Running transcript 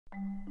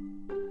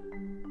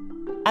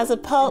As a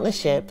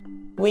partnership,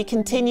 we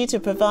continue to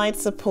provide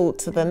support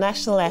to the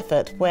national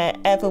effort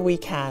wherever we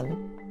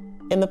can.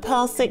 In the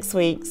past 6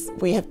 weeks,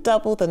 we have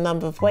doubled the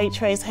number of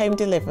Waitrose home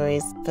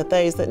deliveries for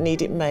those that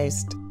need it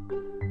most.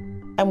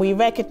 And we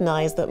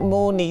recognise that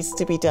more needs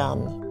to be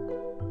done.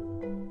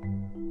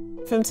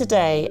 From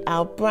today,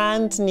 our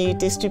brand new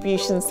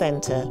distribution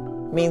centre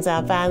means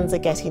our vans are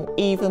getting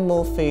even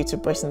more food to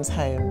Britain's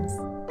homes.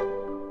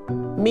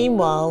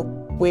 Meanwhile,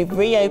 we've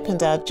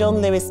reopened our John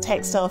Lewis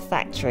textile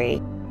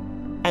factory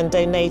and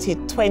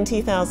donated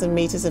 20,000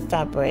 metres of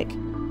fabric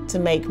to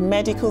make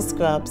medical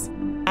scrubs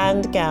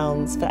and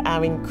gowns for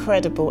our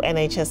incredible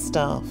NHS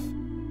staff.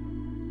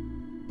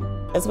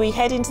 As we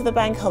head into the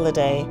bank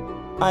holiday,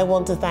 I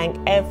want to thank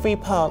every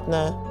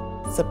partner,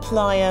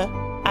 supplier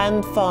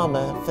and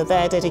farmer for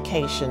their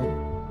dedication,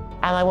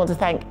 and I want to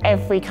thank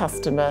every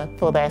customer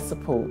for their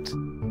support.